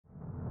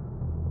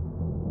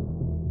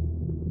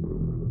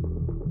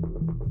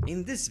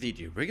In this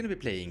video, we're gonna be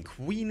playing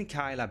Queen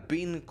Kayla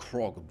Bin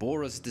Krog,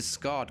 Boros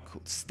Discard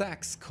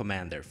Stax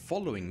Commander,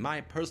 following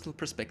my personal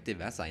perspective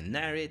as I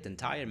narrate the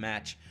entire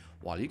match,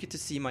 while you get to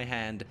see my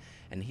hand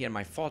and hear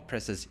my thought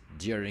presses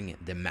during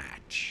the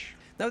match.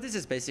 Now this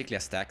is basically a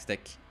Stax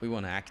deck. We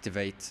want to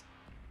activate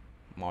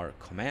our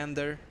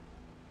commander,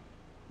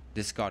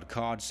 discard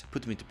cards,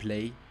 put them into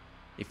play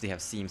if they have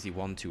CMC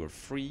 1, 2 or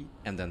 3,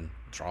 and then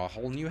draw a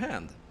whole new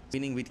hand.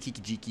 Winning with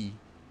Kiki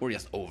or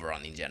just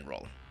overrun in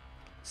general.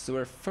 So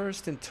we're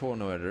first in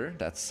turn order,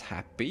 that's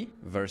Happy,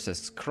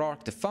 versus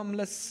Krark the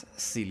Thumbless,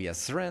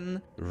 Silas Renn,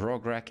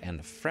 Rograkh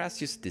and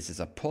Thrasios, this is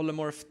a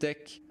polymorph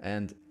deck,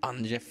 and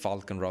Anje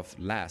Falkenrath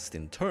last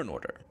in turn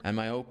order. And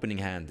my opening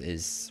hand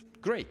is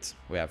great.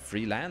 We have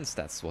 3 lands,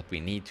 that's what we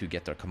need to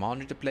get our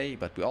commander to play,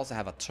 but we also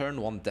have a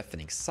turn 1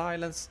 Deafening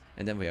Silence,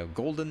 and then we have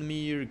Golden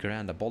Mirror,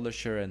 Grand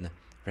Abolisher, and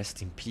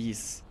Rest in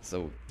Peace.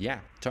 So yeah,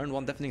 turn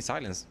 1 Deafening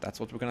Silence, that's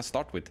what we're gonna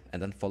start with,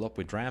 and then follow up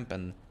with Ramp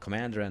and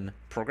Commander and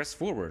progress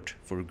forward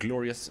for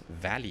glorious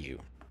value.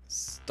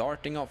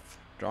 Starting off,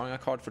 drawing a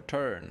card for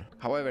turn.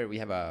 However, we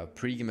have a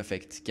pre-game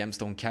effect,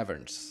 Gemstone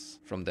Caverns,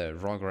 from the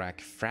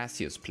Rograkh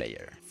Thrasios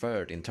player,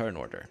 3rd in turn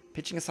order.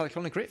 Pitching a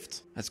Cyclonic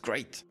Rift, that's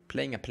great.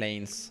 Playing a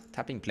Plains,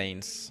 tapping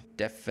Plains,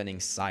 Deafening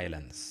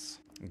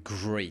Silence.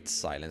 Great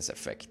silence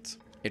effect.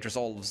 It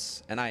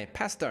resolves, and I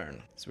pass turn.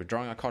 So we're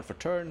drawing a card for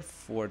turn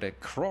for the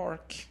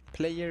Krark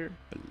player.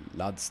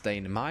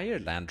 Bloodstained Mire,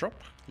 land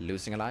drop,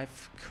 losing a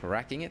life,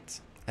 cracking it.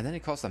 And then he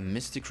casts a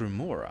Mystic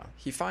Remora.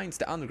 He finds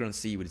the Underground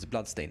Sea with his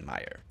Bloodstained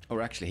Mire.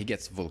 Or actually, he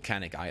gets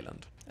Volcanic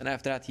Island. And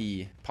after that,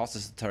 he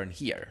passes the turn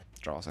here.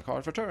 Draws a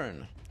card for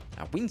turn.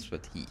 A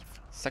Windswept Heath.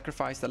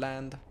 Sacrifice the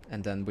land,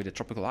 and then with the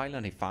Tropical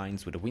Island he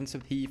finds with the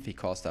Windswept Heath he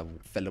casts a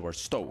Fellowar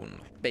Stone,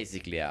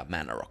 basically a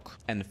mana rock.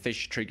 And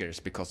fish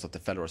triggers because of the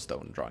Fellowar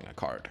Stone drawing a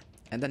card.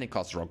 And then he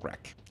casts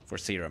Rograkh for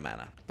 0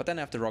 mana. But then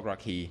after Rograkh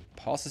he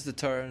passes the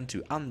turn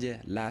to Anje,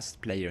 last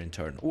player in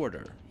turn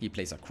order. He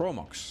plays a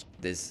Chromox.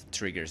 This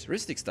triggers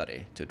Rhystic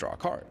Study to draw a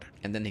card.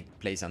 And then he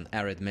plays an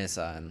Arid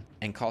Mesa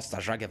and casts a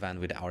Ragavan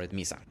with the Arid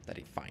Mesa that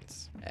he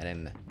finds. And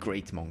then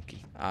Great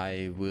Monkey.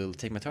 I will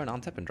take my turn,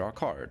 untap and draw a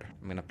card.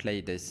 I'm gonna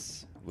play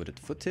this Wooded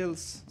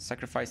Foothills,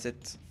 sacrifice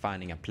it,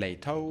 finding a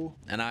Plateau,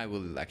 and I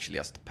will actually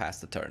just pass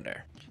the turn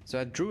there. So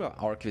I drew an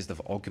Archivist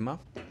of Ogma,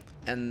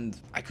 and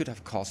I could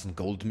have cast on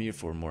Goldmere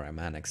for more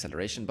mana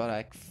acceleration, but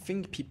I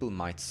think people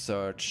might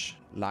search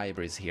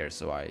libraries here,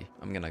 so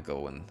I'm gonna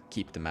go and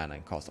keep the mana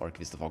and cast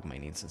Archivist of Ogma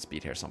in instant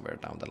speed here somewhere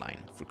down the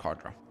line for card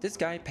draw. This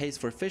guy pays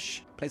for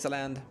fish, plays a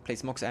land,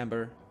 plays Mox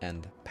Amber,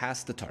 and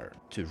pass the turn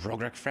to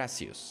Rograkh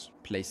Thrasios.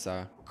 Plays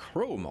a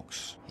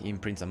Chromox. He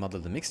imprints a Muddle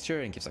the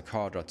Mixture and gives a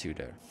card draw to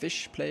the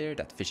fish player.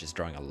 That fish is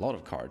drawing a lot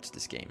of cards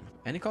this game.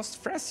 And he costs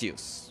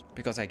Thrasios,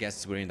 because I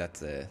guess we're in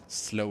that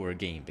slower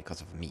game because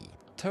of me.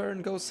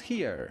 Turn goes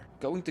here,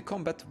 going to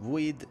combat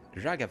with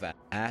Ragavan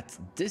at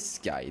this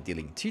guy,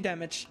 dealing 2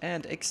 damage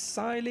and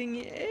exiling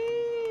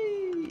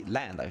a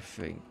land, I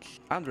think.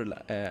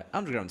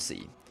 Underground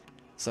Sea.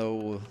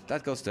 So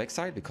that goes to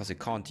exile because he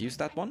can't use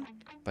that one,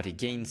 but he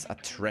gains a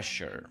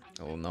treasure.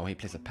 Oh no, he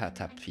plays a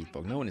tapped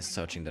Feetbog. No one is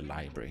searching the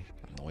library.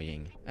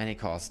 Annoying. And he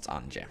casts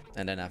Anje.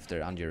 And then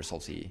after Anje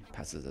resolves, he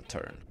passes the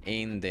turn.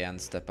 In the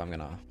end step, I'm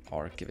gonna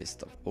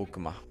Archivist of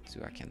Ogma, so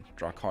I can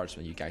draw cards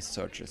when you guys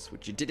search this,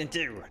 which you didn't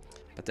do.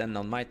 But then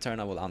on my turn,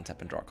 I will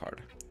untap and draw a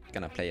card.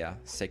 Gonna play a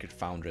Sacred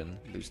Foundry,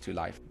 lose 2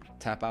 life.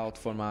 Tap out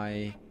for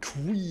my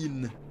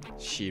Queen.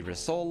 She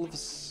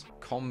resolves.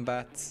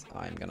 Combat,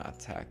 I'm gonna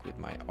attack with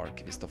my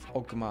Archivist of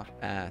Ogma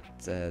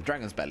at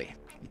Dragon's Belly.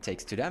 He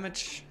takes 2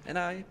 damage and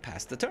I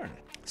pass the turn.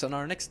 So on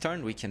our next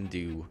turn we can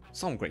do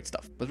some great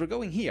stuff. But we're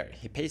going here.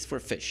 He pays for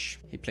fish.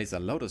 He plays a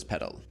Lotus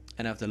Petal.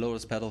 And after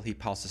Lotus Petal he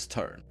passes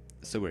turn.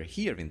 So we're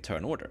here in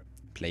turn order.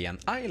 Play an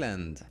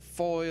island.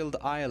 Foiled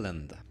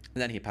Island.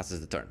 And then he passes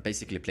the turn,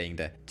 basically playing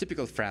the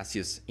typical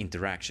Thrasios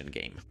interaction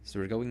game. So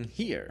we're going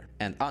here,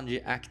 and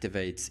Anje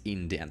activates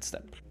in the end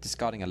step,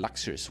 discarding a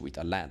Luxury Suite,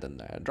 a land,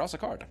 and draws a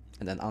card,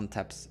 and then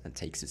untaps and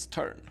takes his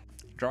turn,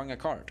 drawing a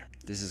card.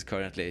 This is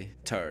currently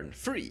turn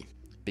 3.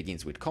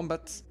 Begins with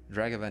combat.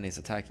 Ragavan is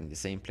attacking the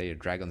same player,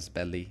 Dragon's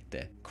Belly,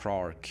 the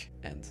Krark,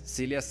 and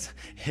Silas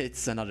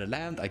hits another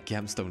land, a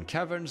Gemstone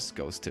Caverns,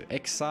 goes to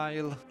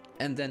exile.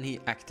 And then he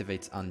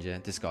activates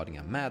Anje, discarding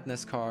a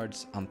Madness card,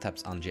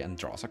 untaps Anje and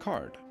draws a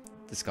card.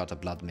 Discards a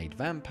Blood-Made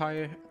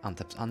Vampire,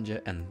 untaps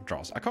Anje and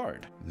draws a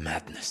card.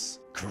 Madness.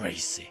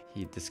 Crazy.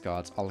 He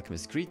discards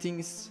Alchemist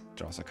Greetings,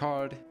 draws a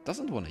card,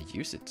 doesn't want to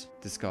use it.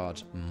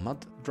 Discards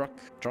Mudruck,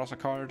 draws a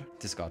card.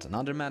 Discards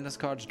another Madness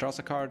card, draws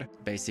a card.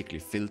 Basically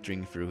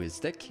filtering through his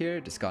deck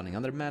here, discarding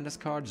other Madness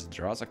cards,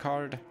 draws a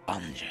card.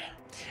 Anje.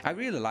 I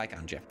really like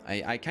Anje.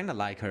 I kind of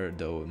like her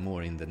though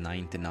more in the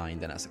 99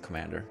 than as a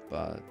commander,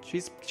 but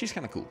she's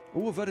kind of cool.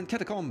 Oh, Verdant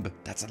Catacomb!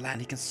 That's a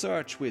land he can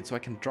search with so I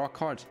can draw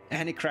cards.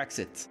 And he cracks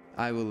it.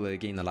 I will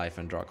gain a life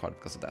and draw a card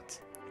because of that.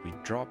 We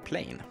draw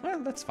plain. Well,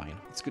 that's fine.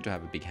 It's good to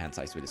have a big hand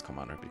size with this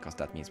commander because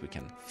that means we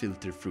can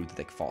filter through the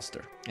deck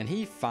faster. And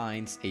he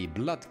finds a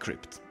blood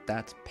crypt.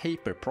 That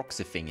paper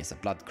proxy thing is a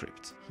blood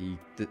crypt. He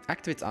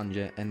activates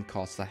Anje and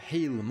casts a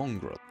hail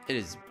mongrel. It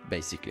is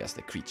basically just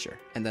a creature.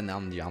 And then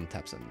Anje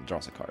untaps and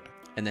draws a card.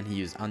 And then he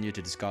used Anje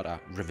to discard a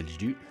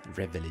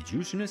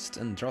Revolutionist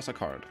and draws a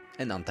card.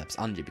 And untaps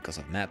Anje because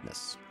of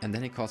madness. And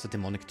then he casts a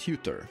demonic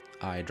tutor.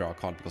 I draw a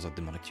card because of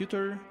demonic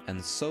tutor,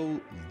 and so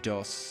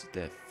does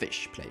the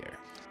fish player.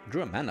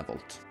 Drew a mana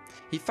vault.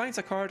 He finds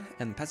a card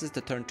and passes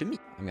the turn to me.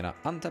 I'm gonna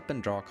untap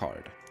and draw a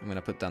card. I'm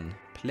gonna put then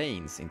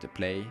planes into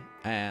play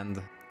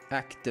and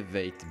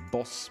activate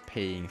boss,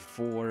 paying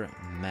 4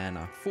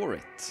 mana for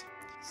it.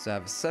 So I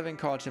have 7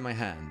 cards in my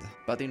hand,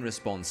 but in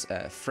response,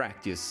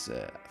 Thrasios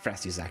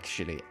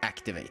actually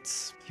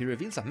activates. He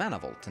reveals a mana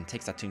vault and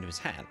takes that into his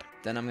hand.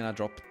 Then I'm gonna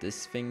drop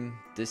this thing,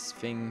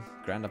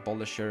 Grand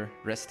Abolisher,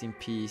 Rest in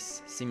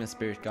Peace, Seaman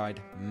Spirit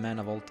Guide,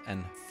 Mana Vault,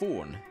 and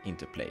Fawn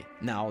into play.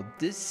 Now,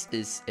 this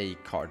is a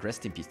card,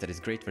 Rest in Peace, that is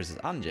great versus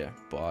Anje,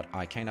 but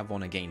I kind of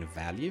want to gain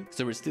value.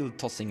 So we're still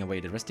tossing away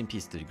the Rest in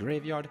Peace to the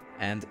graveyard,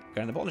 and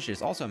Grand Abolisher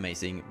is also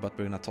amazing, but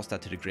we're gonna toss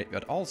that to the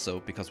graveyard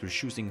also because we're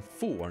choosing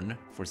Fawn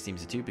for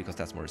Seaman 2 because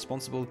that's more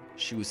responsible,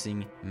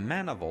 choosing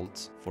Mana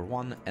Vault for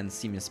 1 and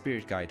Seaman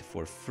Spirit Guide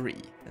for 3,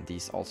 and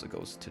these also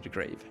goes to the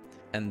grave.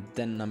 And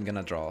then I'm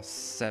gonna draw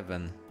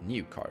 7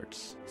 new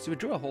cards. So we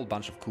drew a whole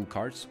bunch of cool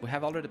cards. We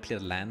have already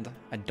played a land.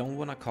 I don't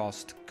wanna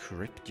cast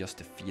Crypt just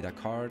to feed a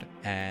card.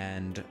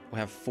 And we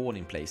have Fawn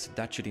in place, so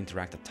that should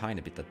interact a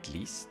tiny bit at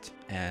least.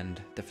 And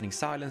Deafening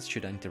Silence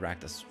should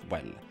interact as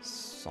well,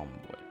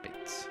 somewhat a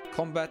bit.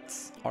 Combat,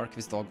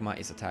 Archivist Dogma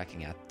is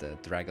attacking at the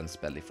Dragon's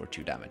Belly for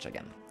 2 damage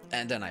again.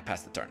 And then I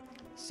pass the turn.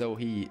 So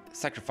he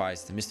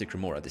sacrificed Mystic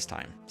Remora this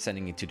time,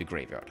 sending it to the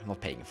graveyard,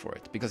 not paying for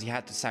it, because he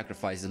had to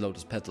sacrifice the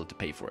Lotus Petal to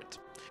pay for it.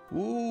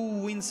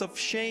 Ooh, Winds of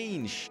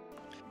Change!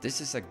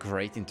 This is a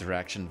great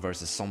interaction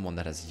versus someone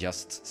that has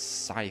just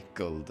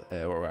cycled,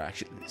 or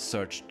actually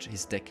searched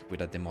his deck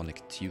with a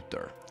Demonic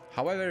Tutor.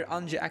 However,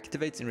 Anje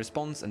activates in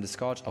response and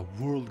discards a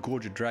World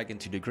Gorger Dragon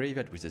to the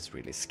graveyard, which is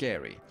really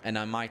scary. And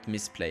I might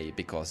misplay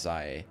because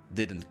I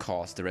didn't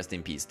cast the Rest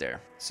in Peace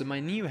there. So my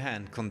new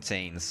hand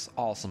contains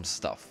awesome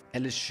stuff.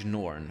 Elish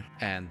Norn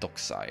and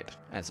Dockside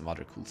and some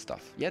other cool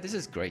stuff. Yeah, this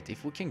is great.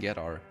 If we can get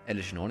our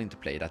Elish Norn into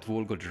play, that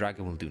World Gorger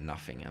Dragon will do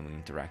nothing and will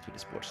interact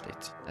with the board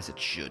state, as it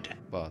should.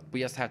 But we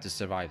just have to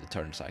survive the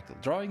turn cycle.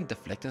 Drawing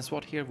Deflect and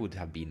Swat here would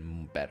have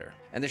been better.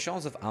 And the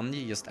chance of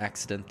Anje just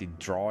accidentally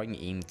drawing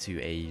into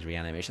a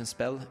reanimation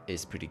spell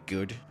is pretty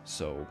good,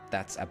 so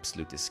that's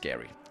absolutely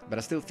scary. But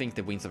I still think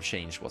the Winds of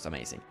Change was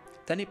amazing.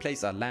 Then he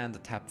plays a land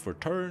tap for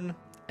turn,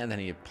 and then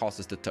he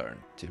passes the turn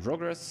to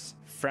Rograkh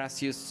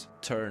Thrasios,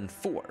 turn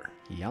 4.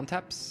 He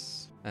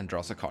untaps and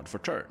draws a card for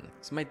turn.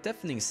 So my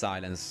Deafening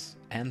Silence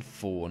and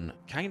Fawn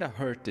kinda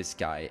hurt this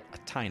guy a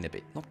tiny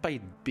bit, not by a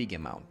big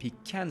amount. He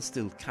can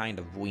still kind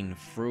of win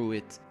through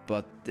it,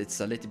 but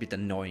it's a little bit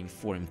annoying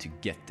for him to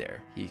get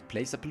there. He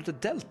plays a Polluted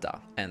Delta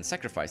and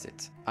sacrifice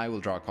it. I will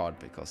draw a card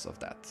because of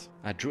that.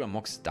 I drew a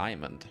Mox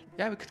Diamond.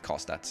 Yeah, we could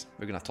cast that.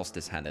 We're gonna toss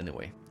this hand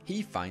anyway.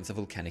 He finds a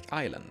Volcanic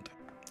Island,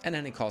 and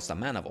then he casts a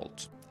Mana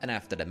Vault. And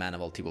after the Mana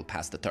Vault, he will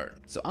pass the turn.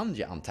 So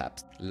Anje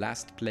untaps,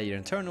 last player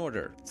in turn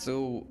order.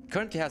 So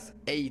currently has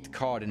 8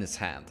 cards in his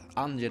hand.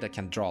 Anje that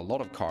can draw a lot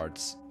of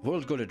cards.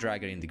 World Gorger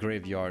Dragon in the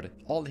graveyard.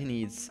 All he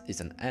needs is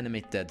an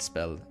Animate Dead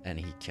spell, and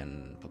he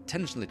can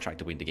potentially try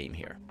to win the game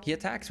here. He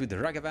attacks with the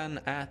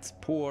Ragavan at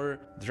poor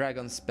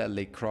Dragon's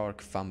Belly Krark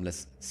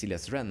Famless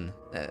Silas renn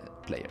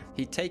player.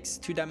 He takes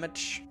 2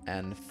 damage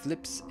and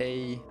flips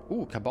a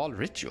Cabal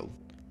Ritual.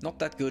 Not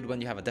that good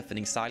when you have a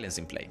Deafening Silence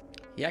in play.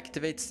 He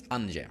activates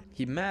Anje.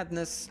 He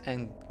madness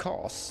and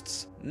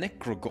casts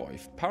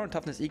Necrogoyf. Power and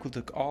toughness equal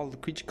to all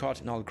creature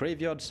cards in all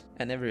graveyards,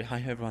 and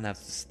everyone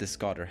has to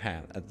discard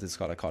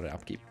a card in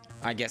upkeep.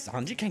 I guess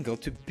Anje can go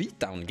to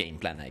beatdown game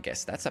plan, I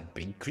guess. That's a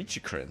big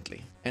creature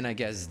currently. And I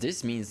guess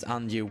this means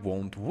Anje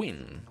won't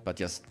win, but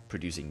just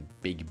producing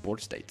big board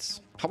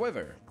states.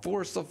 However,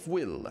 Force of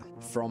Will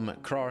from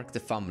Krark the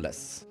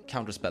Famless,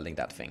 counterspelling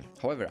that thing.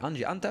 However,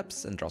 Anje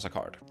untaps and draws a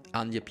card.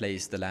 Anje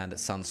plays the land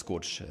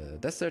Sunscorched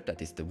Desert,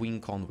 that is the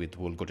win con with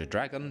World Gorger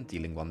Dragon,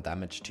 dealing 1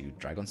 damage to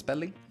Dragon's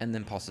Belly, and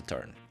then pass the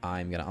turn.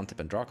 I'm gonna untap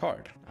and draw a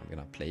card. I'm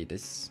gonna play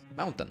this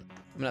mountain.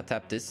 I'm gonna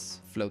tap this,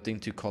 floating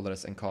 2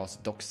 colors, and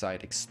cast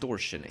Dockside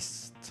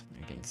Extortionist.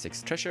 I gain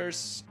 6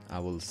 treasures. I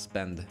will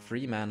spend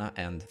 3 mana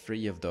and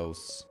 3 of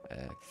those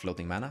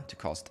floating mana to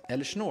cast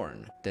Elish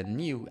Norn, the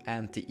new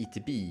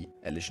anti-ETB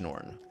Elish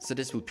Norn. So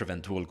this will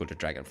prevent World Gorger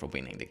Dragon from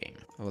winning the game.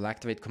 I will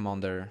activate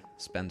Commander,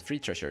 spend 3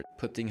 treasure,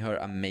 putting her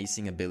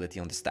amazing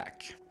ability on the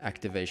stack.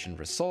 Activation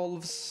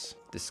resolves,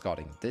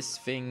 discarding this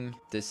thing,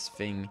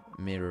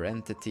 Mirror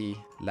Entity,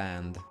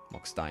 land,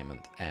 Mox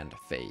Diamond, and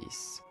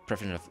Face.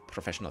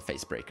 Professional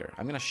Face Breaker.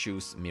 I'm gonna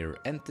choose Mirror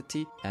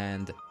Entity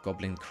and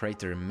Goblin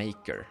Crater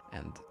Maker,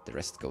 and the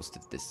rest goes to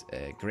this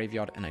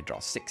graveyard, and I draw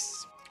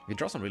 6. We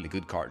draw some really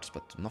good cards,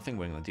 but nothing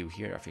we're gonna do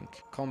here, I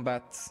think.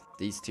 Combat,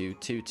 these two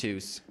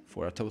 2/2s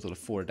for a total of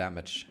 4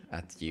 damage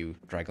at you,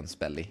 Dragon's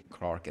Belly,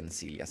 Krark and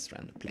Silas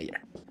renn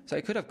player. So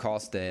I could have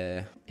cast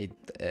a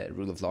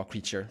Rule of Law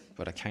creature,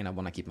 but I kind of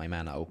want to keep my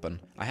mana open.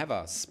 I have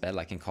a spell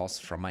I can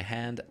cast from my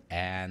hand,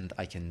 and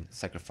I can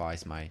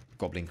sacrifice my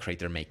Goblin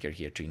Crater Maker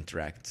here to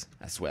interact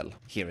as well,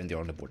 here in the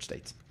on the board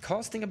state.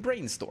 Casting a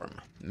Brainstorm.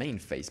 Main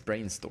phase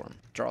Brainstorm.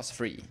 Draws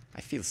 3.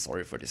 I feel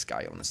sorry for this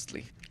guy,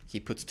 honestly. He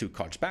puts 2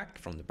 cards back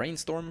from the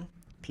Brainstorm,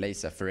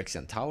 plays a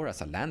Phyrexian Tower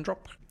as a land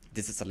drop.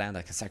 This is a land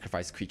that can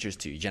sacrifice creatures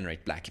to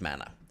generate black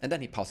mana. And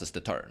then he passes the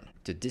turn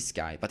to this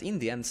guy, but in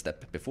the end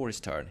step, before his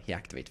turn, he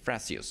activates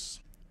Thrasios.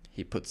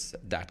 He puts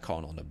that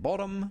card on the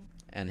bottom,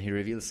 and he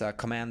reveals a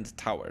command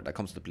tower that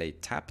comes to play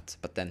tapped,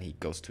 but then he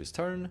goes to his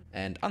turn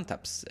and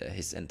untaps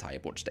his entire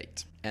board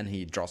state. And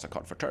he draws a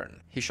card for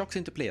turn. He shocks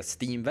into play a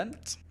Steam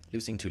Vent,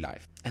 losing 2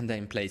 life, and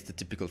then plays the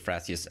typical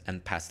Thrasios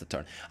and pass the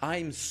turn.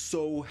 I'm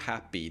so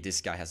happy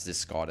this guy has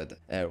discarded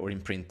or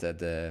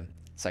imprinted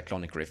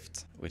Cyclonic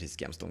Rift with his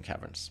Gemstone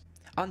Caverns.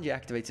 Anje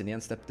activates in the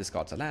end step,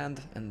 discards a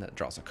land, and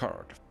draws a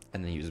card.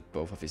 And then uses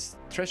both of his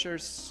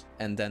treasures,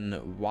 and then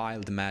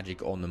Wild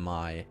Magic on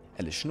my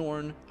Elesh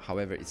Norn.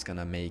 However, it's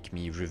gonna make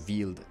me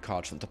reveal the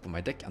cards on top of my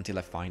deck until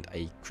I find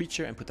a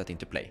creature and put that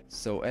into play.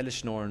 So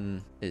Elesh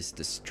Norn is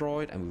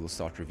destroyed, and we will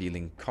start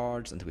revealing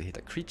cards until we hit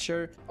a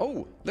creature.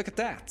 Oh, look at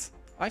that!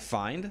 I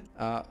find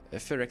a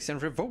Phyrexian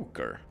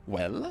Revoker.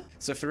 Well,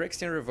 so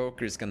Phyrexian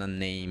Revoker is gonna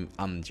name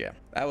Anje.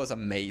 That was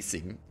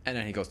amazing. And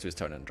then he goes to his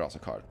turn and draws a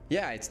card.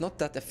 Yeah, it's not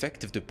that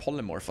effective to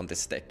polymorph on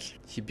this deck.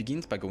 He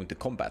begins by going to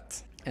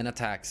combat and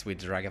attacks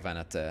with Ragavan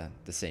at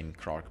the same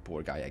Krark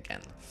poor guy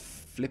again.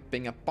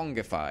 Flipping a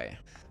Pongify.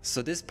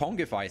 So this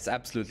Pongify is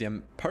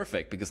absolutely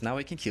perfect, because now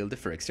I can kill the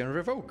Phyrexian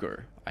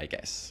Revoker, I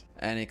guess.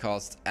 And he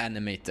casts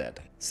Animated.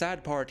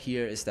 Sad part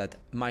here is that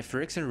my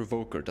Phyrexian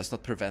Revoker does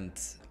not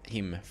prevent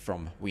him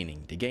from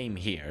winning the game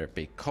here,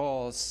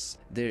 because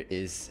there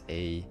is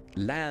a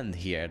land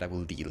here that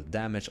will deal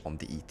damage on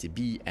the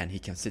ETB, and he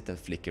can sit and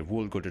flicker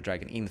Woolgore the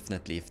Dragon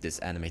infinitely if this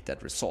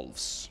Animated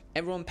resolves.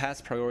 Everyone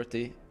pass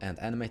priority, and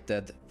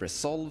Animated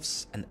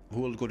resolves, and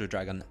Woolgore the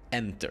Dragon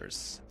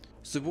enters.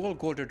 So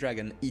Woolgore the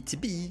Dragon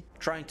ETB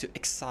trying to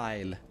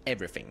exile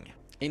everything.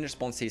 In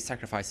response, he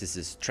sacrifices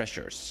his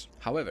treasures.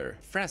 However,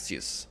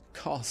 Thrasios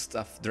casts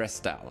a Dress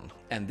Down,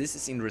 and this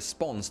is in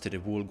response to the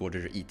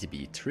Woolgore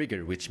ETB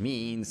trigger, which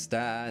means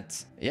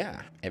that,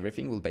 yeah,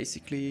 everything will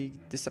basically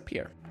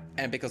disappear.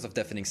 And because of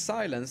Deafening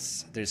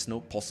Silence, there's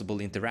no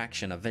possible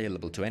interaction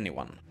available to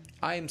anyone.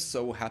 I am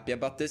so happy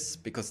about this,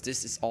 because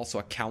this is also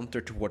a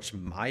counter towards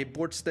my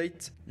board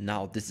state.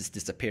 Now this is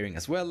disappearing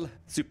as well.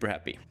 Super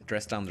happy.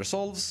 Dress Down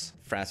resolves,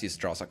 Thrasios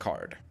draws a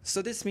card.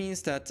 So this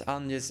means that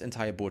Anje's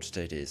entire board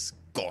state is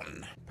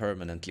gone.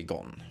 Permanently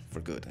gone for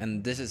good.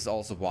 And this is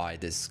also why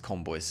this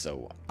combo is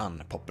so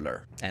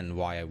unpopular, and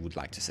why I would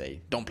like to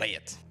say, don't play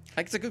it.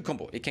 Like, it's a good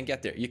combo, it can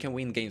get there, you can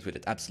win games with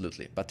it,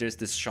 absolutely. But there's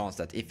this chance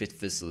that if it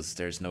fizzles,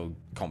 there's no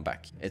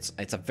comeback. It's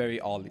a very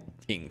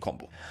all-in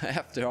combo.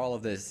 After all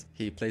of this,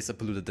 he plays a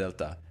Polluted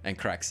Delta and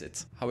cracks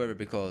it. However,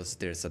 because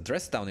there's a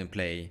Dress Down in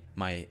play,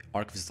 my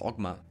Archivist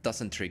Ogma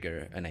doesn't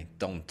trigger, and I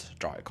don't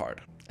draw a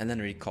card. And then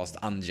recast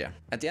Anje.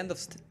 At the end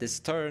of this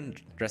turn,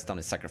 Dress Down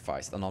is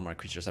sacrificed, and all my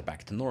creatures are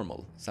back to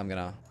normal. So I'm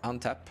gonna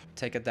untap,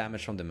 take a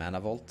damage from the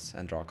Mana Vault,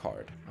 and draw a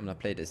card. I'm gonna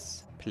play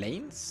this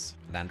Plains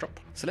land drop.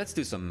 So let's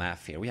do some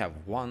math here. We have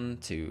 1,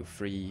 2,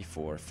 3,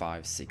 4,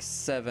 5, 6,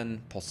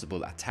 7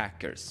 possible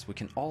attackers. We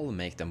can all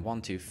make them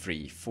 1, 2,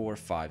 3, 4,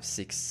 5,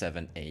 6,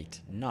 7,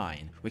 8,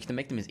 9. We can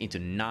make them into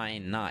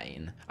 9,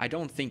 9. I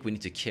don't think we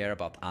need to care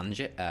about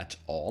Anje at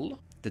all.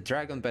 The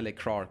Dragon Belly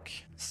Krark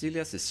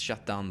Silas is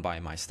shut down by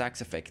my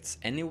stax effects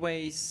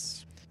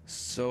anyways,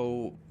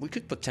 so we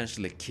could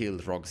potentially kill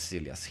Rog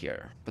Silas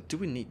here. But do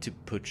we need to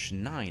push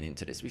 9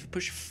 into this? We've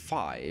pushed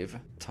 5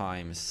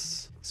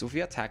 times. So if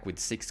we attack with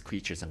 6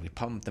 creatures and we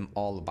pump them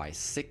all by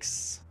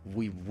 6,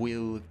 we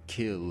will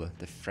kill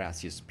the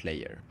Thrasios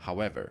player.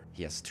 However,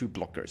 he has 2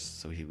 blockers,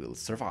 so he will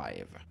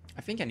survive.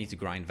 I think I need to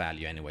grind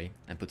value anyway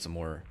and put some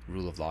more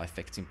Rule of Law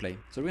effects in play.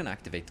 So we're gonna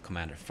activate the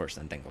commander first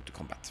and then go to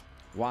combat.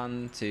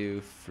 1,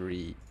 2,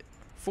 3,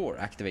 4.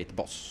 Activate the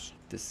boss.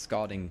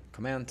 Discarding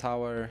command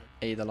tower,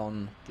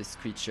 Eidolon, this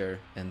creature,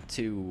 and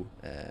 2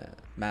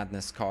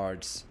 madness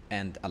cards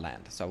and a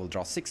land. So I will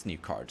draw 6 new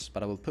cards,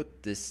 but I will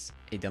put this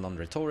Eidolon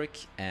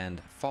Rhetoric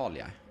and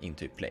Thalia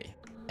into play.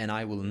 And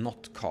I will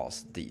not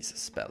cast these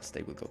spells.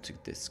 They will go to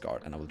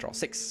discard, and I will draw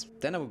 6.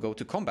 Then I will go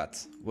to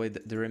combat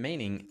with the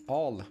remaining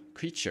all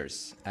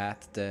creatures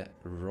at the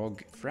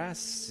Rograkh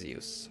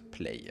Thrasios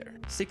player.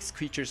 6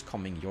 creatures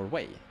coming your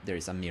way. There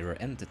is a mirror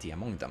entity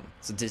among them.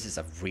 So this is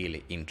a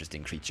really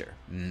interesting creature.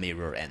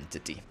 Mirror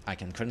entity. I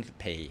can currently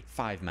pay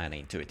 5 mana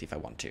into it if I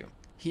want to.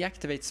 He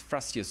activates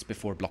Thrasios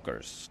before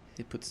blockers.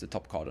 He puts the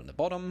top card on the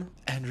bottom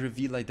and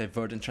reveal a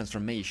Divergent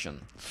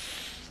Transformation.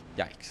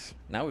 Yikes.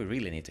 Now we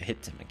really need to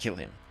hit him and kill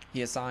him.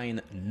 He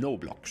assigns no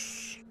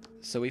blocks.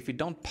 So if we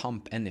don't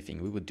pump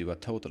anything, we would do a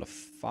total of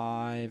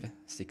 5,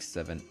 6,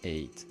 7,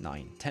 8,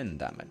 9, 10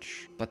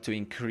 damage. But to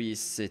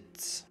increase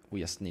it, we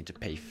just need to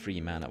pay 3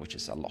 mana, which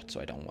is a lot,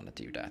 so I don't want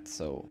to do that.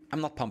 So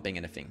I'm not pumping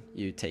anything.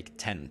 You take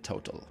 10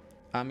 total.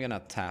 I'm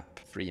gonna tap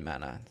 3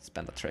 mana,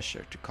 spend a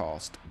treasure to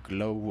cast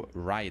Glow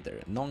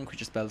Rider.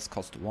 Non-creature spells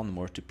cost 1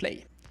 more to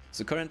play.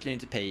 So currently I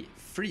need to pay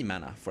 3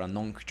 mana for a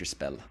non-creature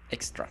spell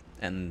extra,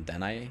 and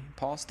then I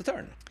pass the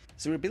turn.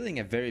 So we're building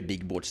a very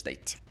big board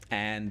state.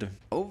 And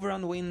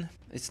Overrun win,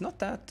 it's not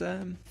that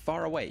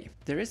far away.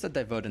 There is a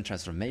Divergent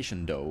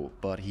Transformation though,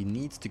 but he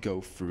needs to go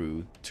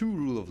through 2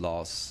 Rule of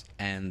Laws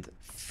and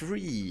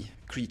 3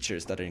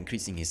 creatures that are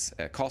increasing his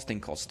casting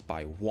cost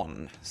by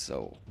 1.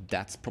 So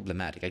that's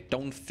problematic. I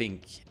don't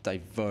think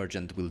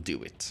Divergent will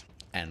do it.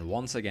 And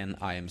once again,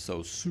 I am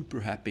so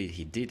super happy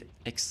he did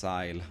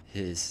exile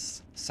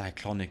his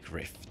Cyclonic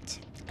Rift.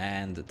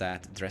 And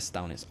that dress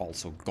down is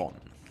also gone.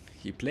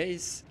 He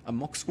plays a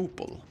Mox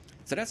Opal.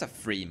 So that's a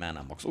 3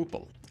 mana Mox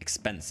Opal.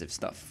 Expensive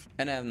stuff.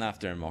 And then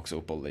after Mox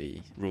Opal,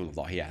 the Rule of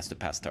Law, he has to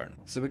pass turn.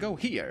 So we go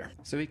here.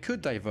 So he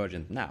could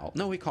Divergent now.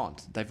 No, he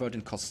can't.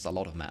 Divergent costs a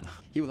lot of mana.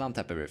 He will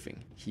untap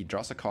everything. He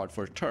draws a card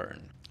for a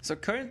turn. So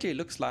currently it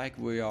looks like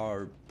we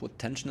are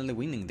potentially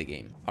winning the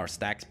game. Our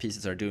stacked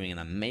pieces are doing an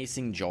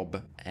amazing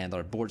job and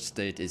our board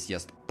state is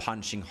just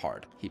punching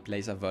hard. He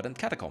plays a Verdant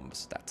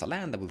Catacombs. That's a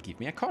land that will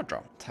give me a card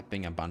draw.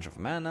 Tapping a bunch of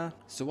mana.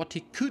 So what he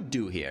could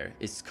do here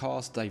is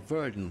cast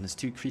Divergent on his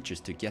 2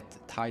 creatures to get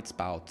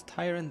Tidespout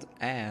Tyrant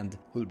and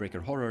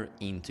Hullbreaker Horror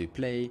into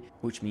play,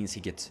 which means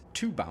he gets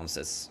 2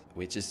 bounces,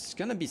 which is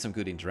gonna be some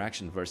good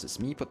interaction versus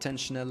me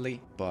potentially,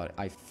 but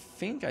I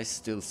think I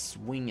still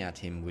swing at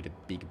him with a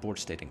big board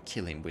state and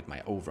kill him with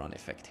my Overrun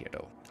effect here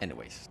though.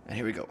 Anyways, and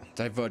here we go.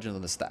 Divergent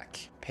on the stack.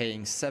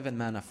 Paying 7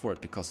 mana for it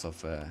because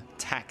of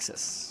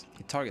taxes.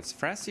 He targets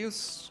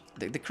Thrasios.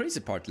 The crazy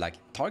part, like,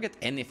 target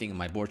anything in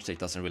my board state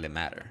doesn't really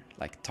matter.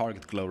 Like,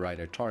 target Glow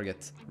Rider,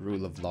 target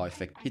Rule of Law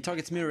effect. He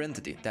targets Mirror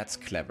Entity. That's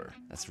clever.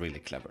 That's really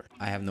clever.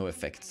 I have no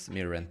effects.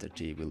 Mirror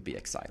Entity will be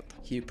exiled.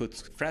 He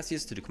puts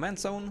Thrasios to the command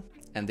zone.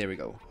 And there we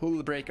go.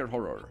 Hullbreaker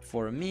Horror.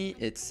 For me,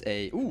 it's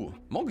a... Ooh,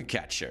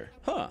 Mogcatcher.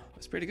 Huh,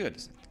 that's pretty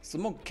good. So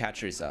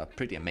Mogcatcher is a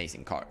pretty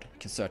amazing card. You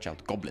can search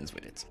out goblins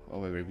with it.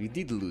 However, we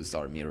did lose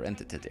our Mirror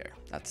Entity there.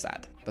 That's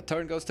sad. But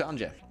turn goes to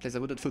Anje. Plays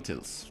a Wooded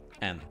Foothills.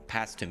 And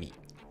pass to me.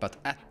 But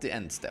at the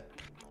end step,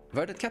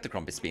 Verdant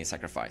Catacomb is being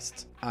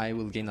sacrificed. I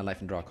will gain a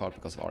life and draw a card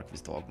because of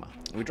Archivist Dogma.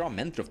 We draw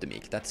Mentor of the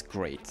Meek, that's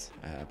great,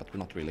 but we're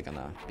not really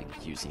gonna be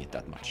using it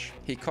that much.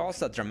 He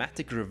casts a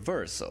Dramatic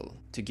Reversal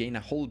to gain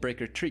a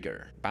Hullbreaker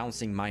trigger,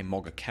 bouncing my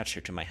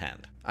Mogcatcher to my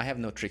hand. I have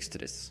no tricks to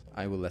this.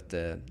 I will let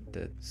the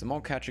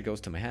Mogcatcher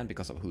goes to my hand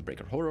because of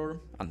Hullbreaker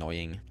Horror,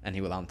 annoying, and he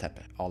will untap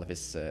all of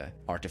his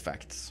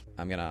artifacts.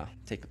 I'm gonna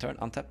take a turn,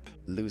 untap,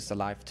 lose a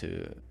life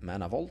to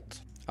Mana Vault.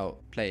 Oh,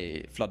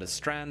 play Flooded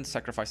Strand,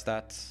 sacrifice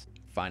that.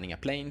 Finding a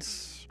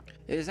Plains.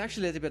 It is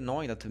actually a little bit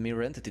annoying that the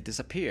Mirror Entity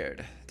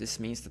disappeared. This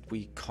means that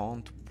we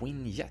can't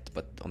win yet,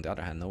 but on the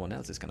other hand, no one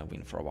else is gonna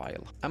win for a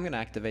while. I'm gonna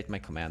activate my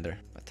commander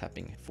by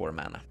tapping 4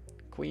 mana.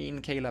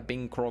 Queen Kayla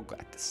Bin Krog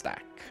at the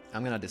stack.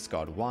 I'm gonna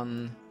discard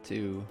 1,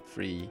 2,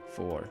 3,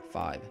 4,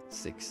 5,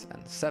 6,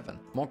 and 7.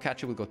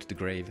 Mogcatcher will go to the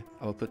grave.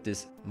 I will put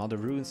this Mother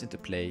Runes into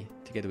play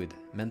together with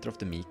Mentor of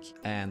the Meek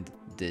and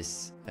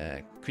this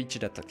creature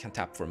that can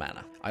tap for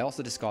mana. I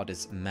also discard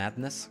this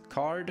Madness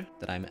card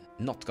that I'm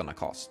not gonna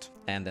cast.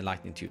 And the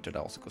Lightning Tutor that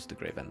also goes to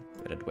grave and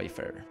Red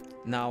Wayfarer.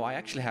 Now I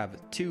actually have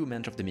 2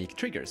 Mentor of the Meek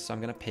triggers, so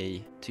I'm gonna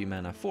pay 2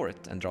 mana for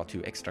it and draw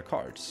 2 extra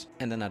cards.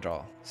 And then I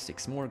draw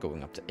 6 more,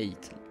 going up to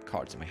 8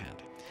 cards in my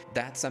hand.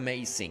 That's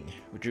amazing.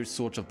 We drew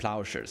Swords of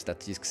Plowshares,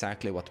 that's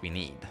exactly what we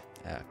need.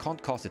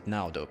 Can't cast it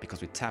now though,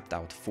 because we tapped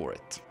out for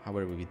it.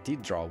 However, we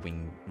did draw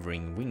Ring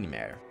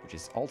Wingmare, which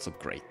is also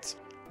great.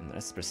 And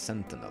Esper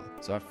Sentinel.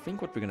 So I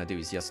think what we're gonna do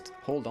is just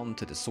hold on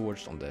to the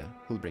swords on the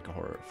Hullbreaker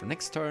Horror for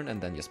next turn and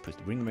then just put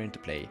Wingmare into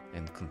play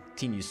and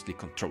continuously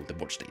control the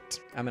board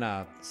state. I'm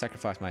gonna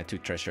sacrifice my 2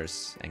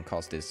 treasures and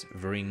cast this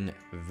Ring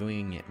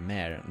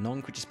Wingmare.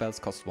 Non-creature spells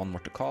cost 1 more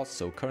to cast,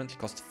 so currently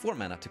costs 4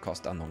 mana to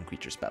cast a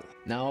non-creature spell.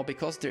 Now,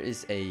 because there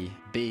is a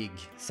big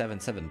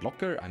 7/7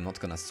 blocker, I'm not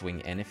gonna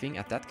swing anything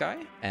at that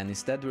guy, and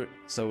instead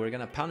we're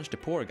gonna punch the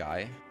poor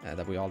guy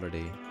that we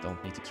already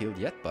don't need to kill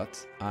yet,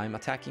 but I'm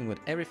attacking with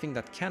everything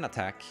that can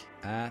attack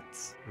at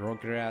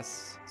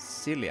Rograkh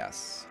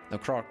Thrasios. No,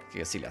 Krark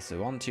Silas.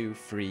 So 1, 2,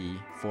 3,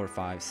 4,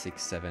 5,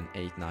 6, 7,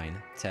 8, 9,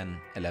 10,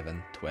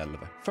 11,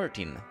 12,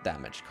 13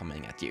 damage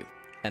coming at you.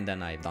 And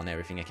then I've done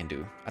everything I can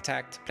do.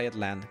 Attacked, played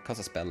land,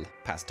 cast a spell,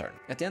 pass turn.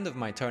 At the end of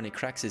my turn, he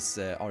cracks his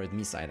Arid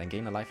Miside and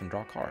gain a life and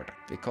draw a card.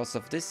 Because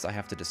of this, I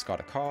have to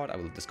discard a card. I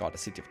will discard the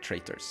City of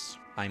Traitors.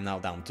 I'm now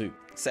down to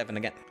 7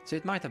 again. So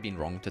it might have been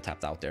wrong to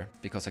tap out there,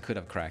 because I could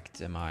have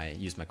cracked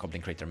used my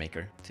Goblin Crater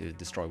Maker to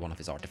destroy one of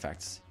his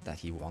artifacts that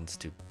he wants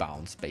to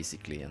bounce,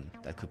 basically, and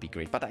that could be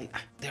great. But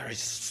there is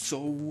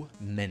so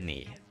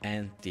many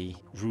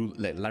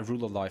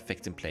anti-rule of law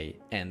effects in play,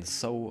 and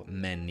so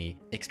many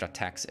extra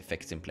tax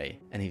effects in play.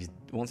 And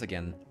once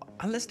again,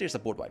 unless there's a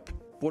board wipe,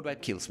 board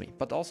wipe kills me,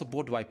 but also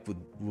board wipe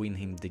would win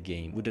him the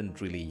game.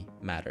 Wouldn't really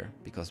matter,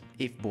 because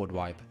if board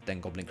wipe, then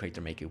Goblin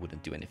Crater Maker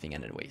wouldn't do anything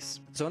anyways.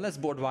 So unless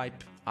board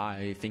wipe,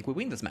 I think we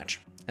win this match.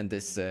 And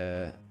this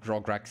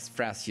Rograkh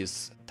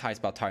Thrasios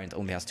Tidespout Tyrant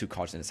only has 2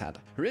 cards in his hand.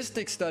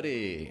 Heuristic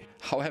Study!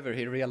 However,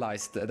 he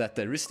realized that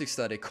the Heuristic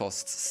Study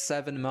costs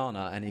 7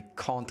 mana and he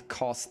can't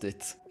cast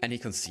it. And he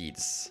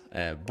concedes.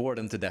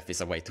 Boredom to death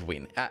is a way to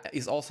win.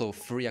 It's also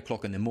 3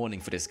 o'clock in the morning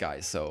for this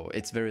guy, so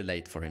it's very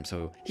late for him.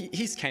 So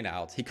he's kind of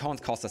out. He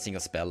can't cast a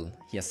single spell.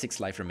 He has 6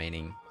 life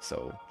remaining,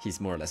 so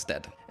he's more or less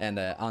dead. And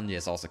Anje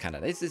is also kind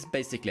of... It's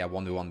basically a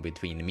 1v1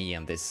 between me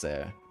and this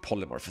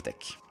polymorph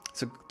deck.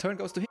 So turn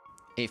goes to him.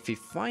 If he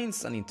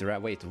finds an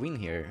way to win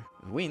here,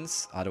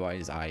 wins.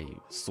 Otherwise, I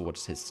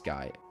swords his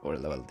guy. Or,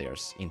 well,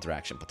 there's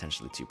interaction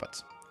potentially too,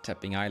 but...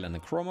 Tapping Island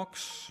and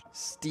Chromox,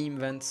 Steam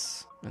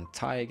Vents, and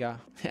Taiga,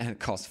 and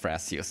cast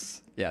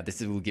Thrasios. Yeah, this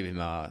will give him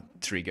a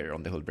trigger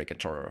on the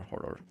Hullbreaker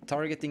Horror.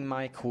 Targeting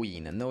my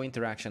queen, and no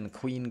interaction,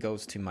 queen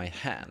goes to my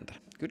hand.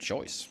 Good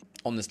choice.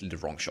 Honestly, the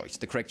wrong choice.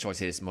 The correct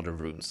choice is Mother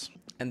of Runes.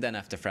 And then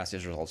after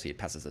Thrasios resolves, he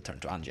passes the turn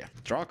to Anje.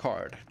 Draw a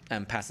card,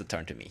 and pass the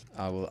turn to me.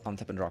 I will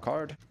untap and draw a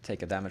card,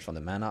 take a damage from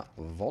the mana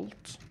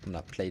Vault. I'm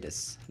gonna play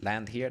this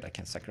land here that I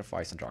can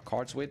sacrifice and draw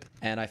cards with.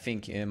 And I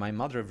think my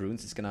Mother of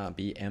Runes is gonna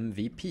be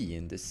MVP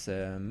in this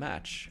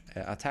match.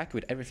 Attack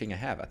with everything I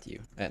have at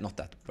you. Not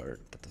that bird,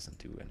 that doesn't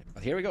do anything.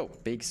 But here we go,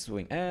 big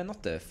swing.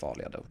 Not the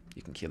Thalia though.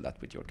 You can kill that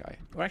with your guy.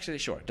 Or actually,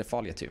 sure, the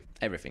Thalia too.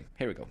 Everything.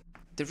 Here we go.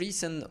 The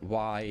reason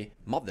why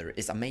Mother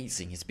is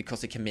amazing is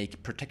because it can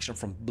make protection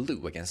from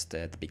blue against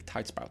the big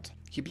Tidespout.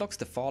 He blocks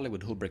the Thalia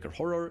with Hullbreaker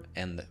Horror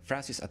and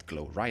Thrasios at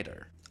Glow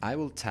Rider. I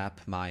will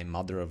tap my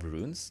Mother of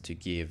Runes to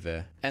give...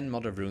 and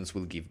Mother of Runes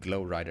will give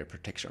Glow Rider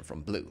protection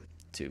from blue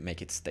to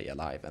make it stay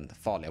alive, and the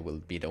Thalia will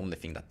be the only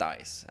thing that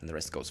dies, and the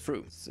rest goes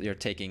through. So you're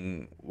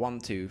taking 1,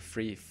 2,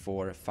 3,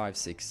 4, 5,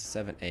 6,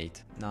 7,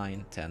 8,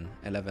 9, 10,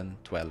 11,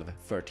 12,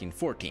 13,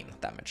 14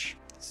 damage.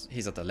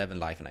 He's at 11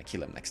 life and I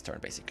kill him next turn,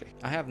 basically.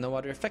 I have no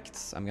other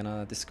effects. I'm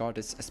gonna discard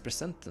this Esper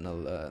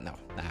Sentinel,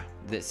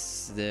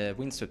 the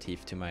Windswept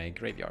Heath to my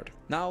graveyard.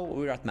 Now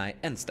we're at my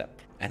end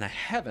step, and I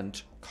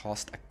haven't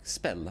cast a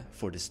spell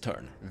for this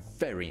turn.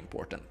 Very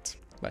important.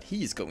 But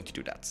he's going to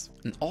do that.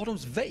 An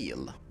Autumn's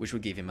Veil, which will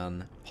give him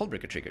an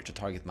Hullbreaker trigger to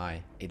target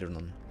my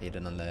Eidolon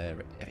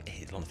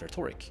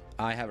Vertoric.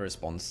 I have a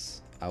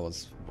response. I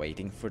was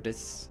waiting for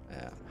this.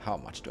 How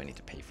much do I need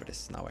to pay for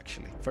this now,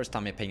 actually? First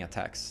time I'm paying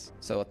attacks.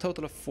 So a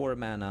total of 4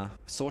 mana,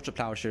 Swords of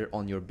Plowshare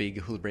on your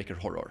big Hullbreaker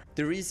Horror.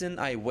 The reason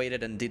I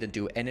waited and didn't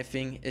do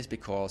anything is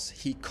because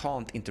he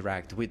can't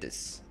interact with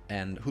this.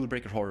 And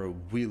Hullbreaker Horror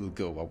will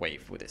go away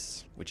with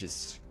this, which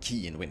is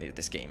key in winning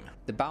this game.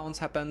 The bounce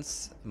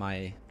happens,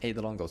 my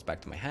Eidolon goes back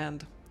to my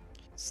hand.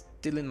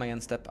 Still in my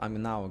end step,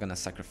 I'm now gonna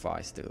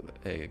sacrifice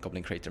the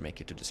Goblin Crater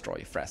Maker to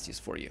destroy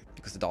Thrasios for you,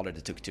 because it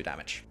already took 2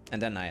 damage.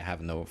 And then I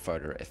have no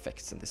further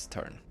effects in this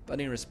turn. But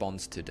in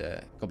response to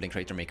the Goblin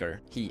Crater Maker,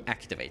 he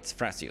activates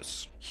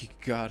Thrasios. You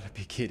gotta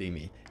be kidding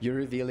me. You're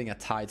revealing a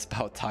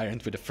Tidespout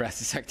Tyrant with a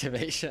Thrasios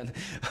activation.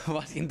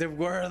 What in the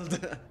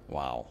world?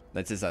 Wow,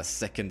 this is a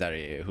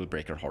secondary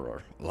Hullbreaker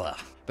Horror. Ugh.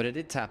 But I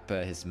did tap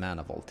his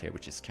Mana Vault here,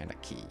 which is kinda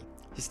key.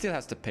 He still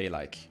has to pay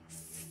like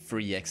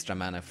 3 extra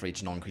mana for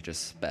each non-creature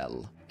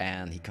spell,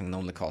 and he can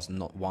only cast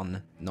not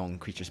 1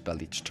 non-creature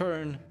spell each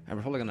turn. And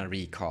we're probably gonna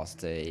recast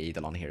the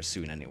Eidolon here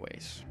soon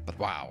anyways. But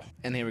wow.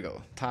 And here we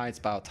go,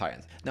 Tidespout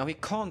Tyrant. Now he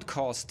can't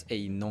cast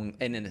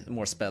any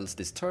more spells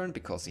this turn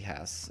because he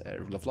has a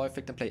Rule of Law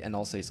effect in play, and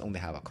also he's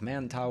only have a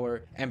command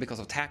tower, and because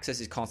of taxes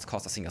he can't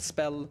cast a single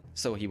spell,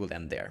 so he will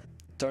end there.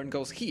 Turn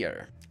goes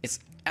here. It's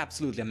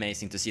absolutely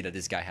amazing to see that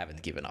this guy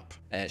haven't given up.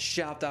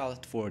 Shout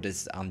out for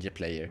this Anje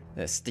player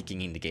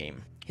sticking in the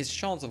game. His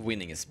chance of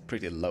winning is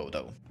pretty low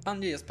though.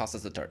 Anje just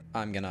passes the turn.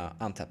 I'm gonna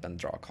untap and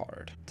draw a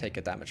card. Take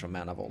a damage from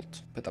Mana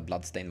Vault. Put a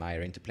Bloodstained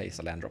Mire into place,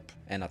 a land drop.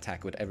 And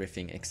attack with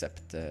everything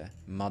except the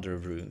Mother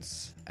of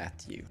Runes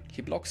at you.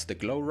 He blocks the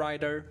Glow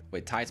Rider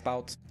with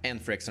Tidespout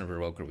and Phyrexian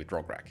Revoker with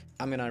Rograkh.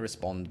 I'm gonna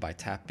respond by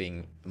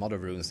tapping Mother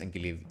of Runes and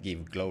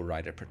give Glow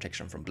Rider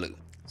protection from blue.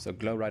 So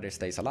Glow Rider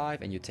stays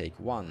alive and you take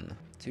 1,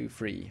 2,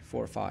 3,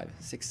 4, 5,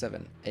 6,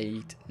 7,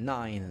 8,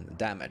 9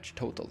 damage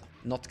total.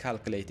 Not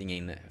calculating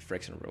in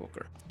Phyrexian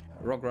Revoker.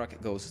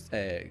 Rograkh goes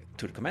to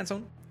the command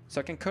zone. So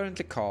I can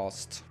currently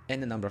cast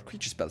any number of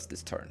creature spells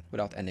this turn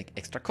without any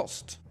extra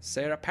cost.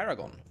 Sarah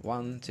Paragon,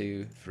 1,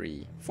 2,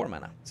 3, 4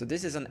 mana. So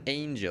this is an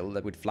angel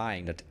that with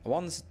flying that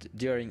once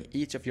during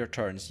each of your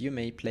turns you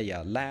may play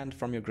a land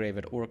from your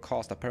graveyard or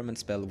cast a permanent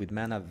spell with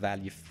mana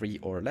value 3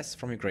 or less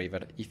from your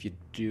graveyard. If you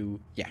do,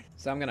 yeah.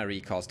 So I'm gonna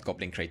recast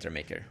Goblin Crater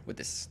Maker with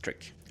this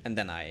trick. And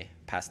then I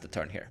pass the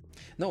turn here.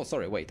 No,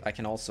 sorry, wait. I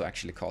can also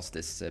actually cast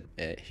this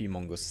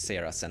Humongous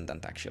Sarah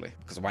Ascendant actually,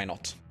 because why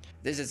not?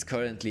 This is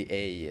currently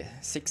a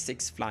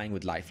 6/6 flying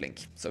with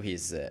lifelink, so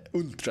he's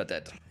ultra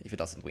dead if he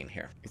doesn't win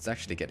here. It's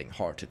actually getting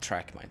hard to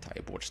track my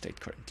entire board state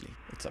currently.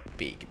 It's a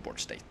big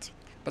board state.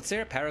 But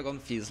Sarah Paragon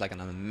feels like an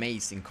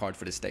amazing card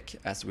for this deck,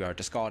 as we are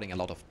discarding a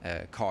lot of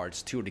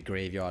cards to the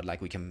graveyard. Like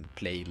we can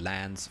play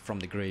lands from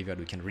the graveyard,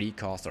 we can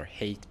recast our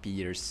hate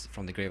beers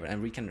from the graveyard,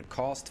 and we can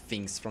cast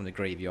things from the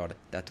graveyard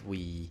that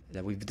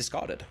we've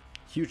discarded.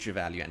 Huge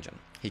value engine.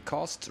 He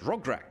cast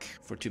Rograkh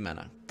for 2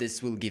 mana.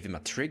 This will give him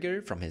a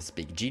trigger from his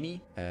big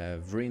genie.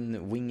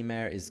 Renn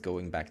Wingmare is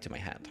going back to my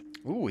hand.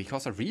 Ooh, he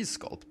casts a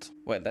Resculpt.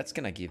 Well, that's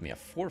gonna give me a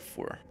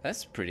 4/4.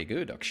 That's pretty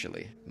good,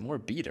 actually. More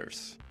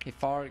beaters. He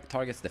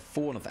targets the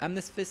Fawn of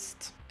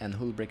Amnesfist, and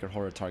Hullbreaker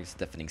Horror targets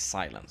Deafening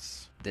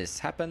Silence. This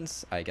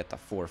happens, I get a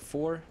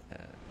 4/4.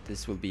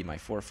 This will be my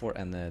 4/4,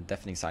 and the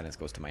Deafening Silence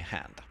goes to my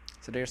hand.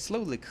 So they're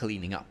slowly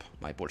cleaning up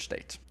my board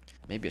state.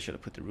 Maybe I should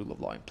have put the Rule of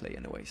Law in play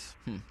anyways.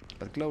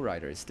 But Glow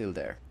Rider is still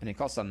there. And he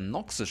costs a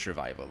Noxus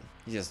Revival.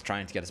 He's just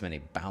trying to get as many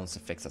bounce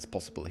effects as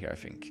possible here, I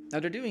think. Now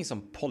they're doing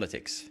some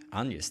politics.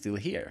 Anje is still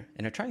here.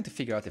 And they're trying to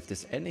figure out if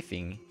there's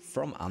anything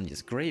from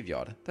Anje's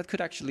graveyard that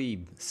could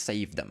actually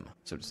save them,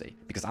 so to say.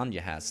 Because Anje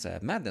has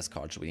Madness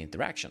cards with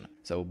interaction.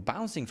 So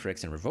bouncing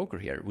Phyrexian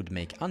Revoker here would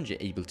make Anje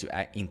able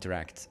to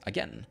interact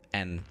again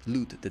and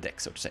loot the deck,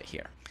 so to say,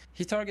 here.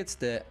 He targets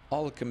the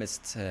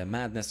Alchemist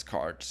Madness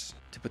cards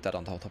to put that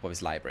on top of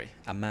his library.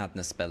 A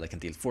Madness spell that can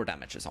deal 4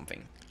 damage or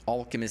something.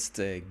 Alchemist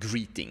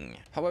Greeting.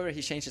 However,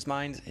 he changed his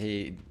mind.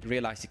 He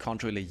realized he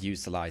can't really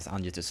utilize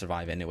Anje to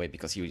survive anyway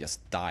because he will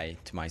just die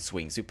to my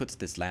swing. So he puts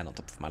this land on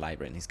top of my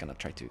library and he's gonna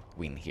try to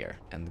win here.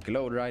 And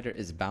Glow Rider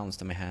is bounced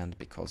to my hand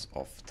because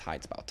of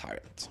Tidesbow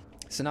Tyrant.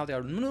 So now there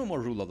are no more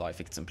Rule of Law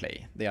effects in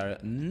play. There are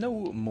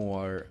no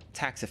more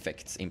tax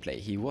effects in play.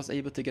 He was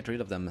able to get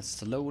rid of them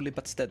slowly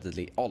but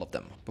steadily, all of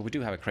them. But we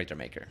do have a Crater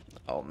Maker.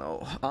 Oh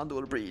no,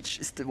 Undual Breach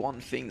is the one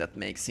thing that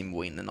makes him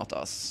win and not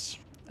us.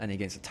 And he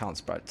gains a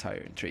Townsprite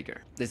Tyrant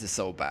trigger. This is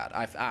so bad.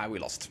 We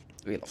lost.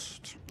 We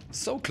lost.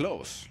 So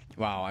close.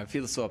 Wow, I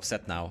feel so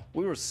upset now.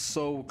 We were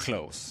so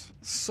close.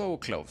 So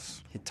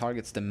close. He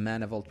targets the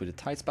Mana Vault with a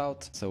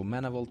Tidespout, so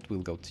Mana Vault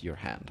will go to your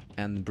hand.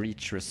 And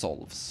Breach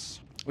resolves.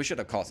 We should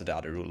have casted the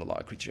other Rule of Law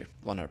creature,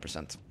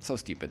 100%. So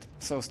stupid,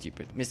 so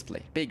stupid.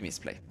 Misplay, big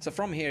misplay. So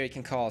from here he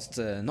can cast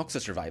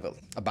Noxus Revival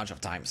a bunch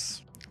of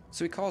times.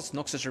 So he casts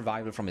Noxus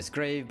Revival from his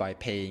grave by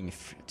paying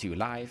 2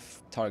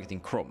 life, targeting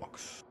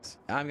Chromox.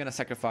 I'm gonna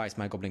sacrifice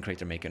my Goblin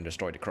Crater Maker and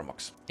destroy the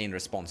Chromox in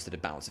response to the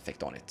bounce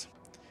effect on it.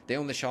 The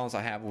only chance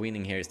I have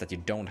winning here is that you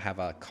don't have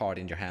a card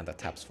in your hand that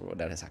taps for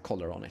that has a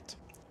color on it.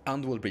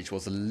 Undual Breach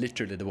was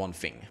literally the one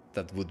thing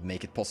that would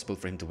make it possible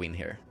for him to win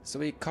here. So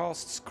he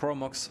casts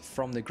Chromox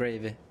from the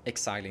grave,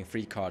 exiling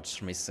 3 cards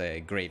from his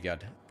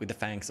graveyard with the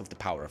Fangs of the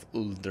Power of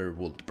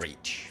Underworld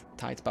Breach.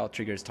 Tidesbow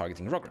triggers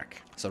targeting Rograkh.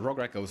 So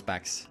Rograkh goes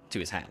back to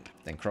his hand.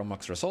 Then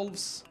Chromox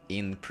resolves,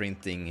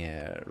 imprinting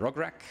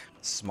Rograkh.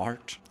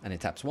 Smart. And he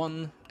taps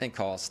 1 and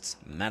casts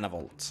Mana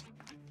Vault,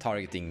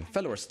 targeting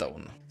Fellow's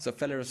Stone. So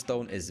Fellow's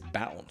Stone is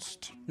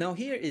bounced. Now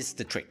here is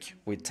the trick.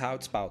 With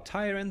Tidesbow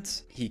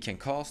Tyrant, he can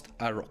cast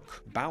a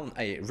rock,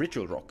 a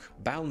ritual rock,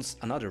 bounce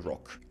another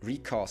rock,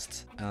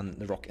 recast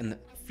the rock, and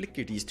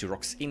flicker these 2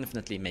 rocks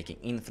infinitely, making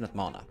infinite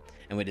mana.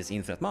 And with his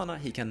infinite mana,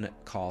 he can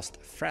cast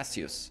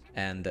Thrasios.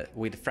 And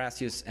with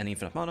Thrasios and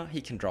infinite mana, he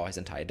can draw his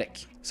entire deck.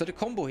 So the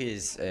combo he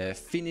is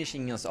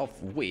finishing us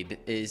off with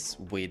is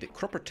with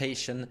Crop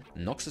Rotation,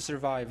 Noxus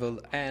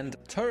Revival, and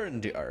Turn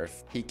the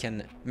Earth. He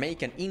can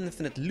make an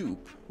infinite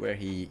loop where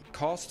he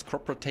casts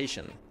Crop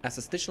Rotation. As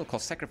additional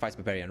cost, sacrifice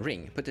Barbarian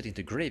Ring, put it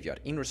into graveyard.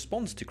 In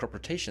response to Crop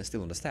Rotation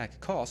still on the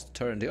stack, cast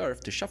Turn the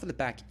Earth to shuffle it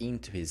back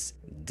into his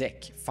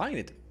deck. Find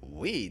it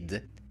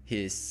with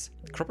his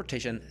Crop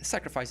Rotation,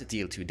 sacrifice it,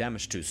 deal 2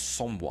 damage to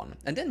someone,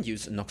 and then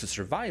use Noxus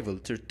Revival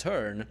to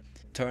turn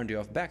the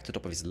Earth back to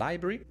top of his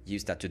library,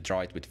 use that to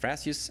draw it with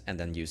Thrasios, and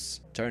then use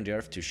Turn the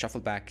Earth to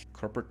shuffle back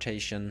Crop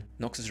Rotation,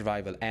 Noxus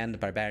Revival, and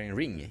Barbarian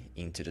Ring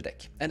into the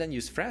deck. And then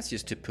use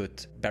Thrasios to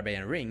put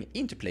Barbarian Ring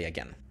into play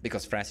again,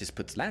 because Thrasios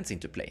puts lands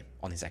into play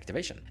on his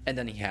activation. And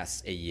then he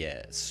has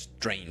a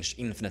strange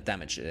infinite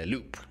damage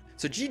loop.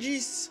 So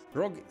GG's,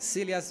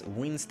 Silas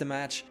wins the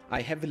match.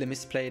 I heavily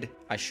misplayed.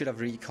 I should have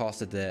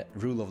recasted the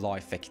Rule of Law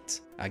effect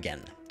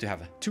again. To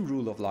have 2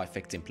 Rule of Law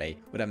effects in play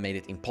would have made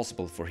it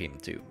impossible for him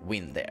to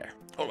win there.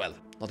 Or well,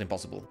 not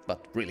impossible,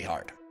 but really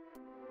hard.